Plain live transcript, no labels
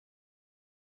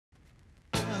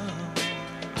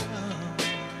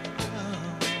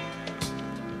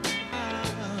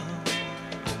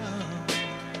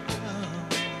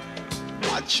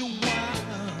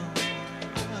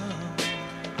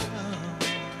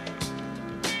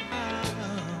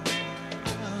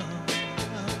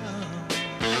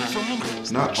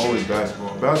Not only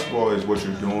basketball. Basketball is what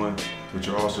you're doing, but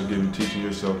you're also teaching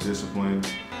yourself discipline.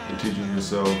 You're teaching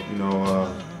yourself,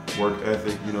 work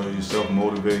ethic. You're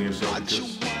self-motivating yourself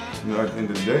because, at the end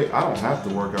of the day, I don't have to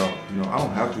work out. I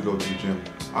don't have to go to the gym.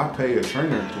 I pay a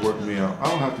trainer to work me out. I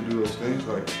don't have to do those things.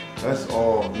 Like that's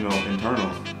all,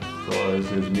 internal. So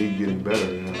it's me getting better,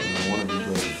 and I want to be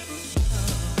better.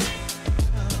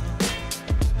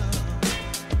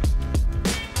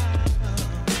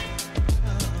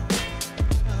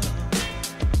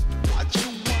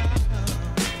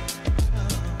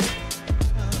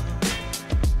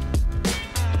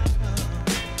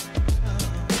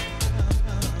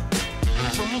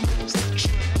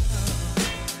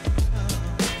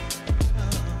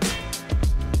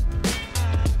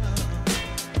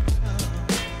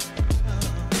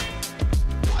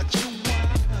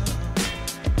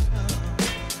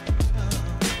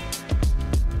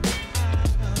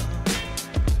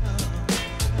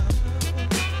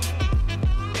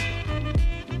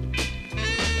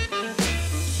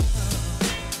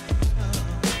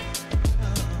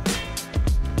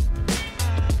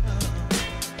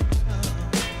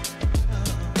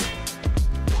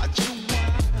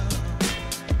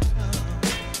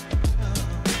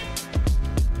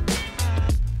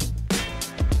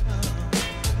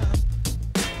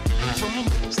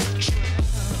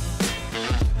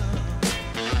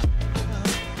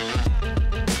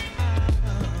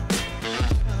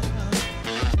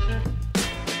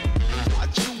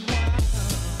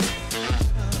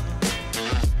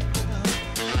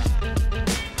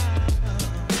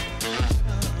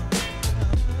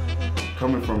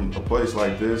 Coming from a place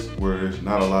like this where there's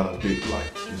not a lot of big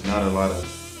lights, there's not a lot of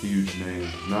huge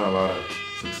names, not a lot of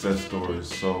success stories,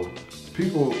 so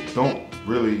people don't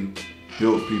really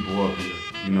build people up here,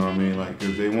 you know what I mean? Like,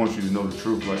 because they want you to know the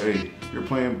truth, like, hey, you're a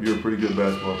pretty good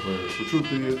basketball player. The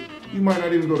truth is, you might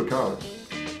not even go to college.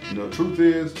 Truth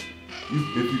is,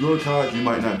 if you go to college, you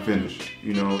might not finish.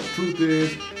 Truth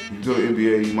is, if you go to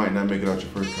NBA, you might not make it out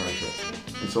your first contract.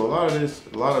 And so a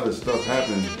lot of this stuff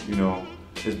happens,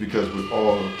 is because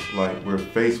we're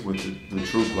faced with the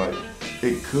truth. Like,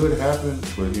 it could happen,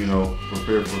 but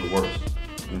prepare for the worst.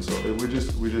 And so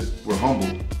we're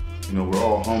humble. We're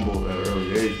all humble at an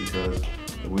early age because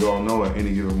we all know at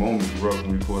any given moment the rug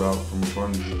can be pulled out from in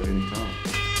front of you at any time.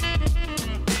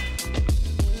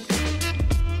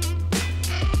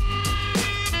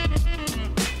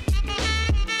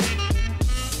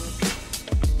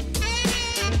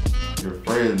 Your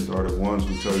friends are the ones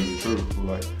who tell you the truth, who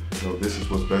like, this is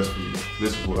what's best for you.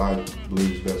 This is what I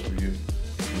believe is best for you.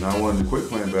 And I wanted to quit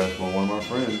playing basketball. One of my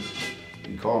friends,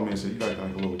 he called me and said, you act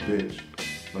like a little bitch.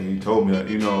 Like, he told me that,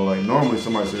 like normally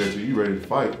somebody said that to you, you ready to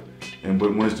fight.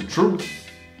 But when it's the truth,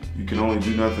 you can only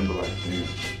do nothing but like, damn,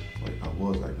 like I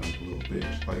was acting like a little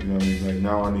bitch. Like, what I mean? Like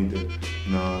now I need to,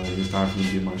 it's time for me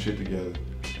to get my shit together.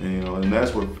 And and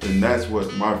that's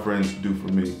what my friends do for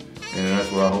me. And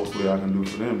that's what hopefully I can do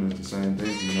for them. It's the same thing,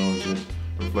 it's just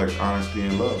reflect honesty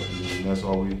and love. And that's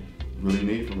all we really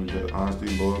need from each other,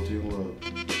 honesty, loyalty, and love.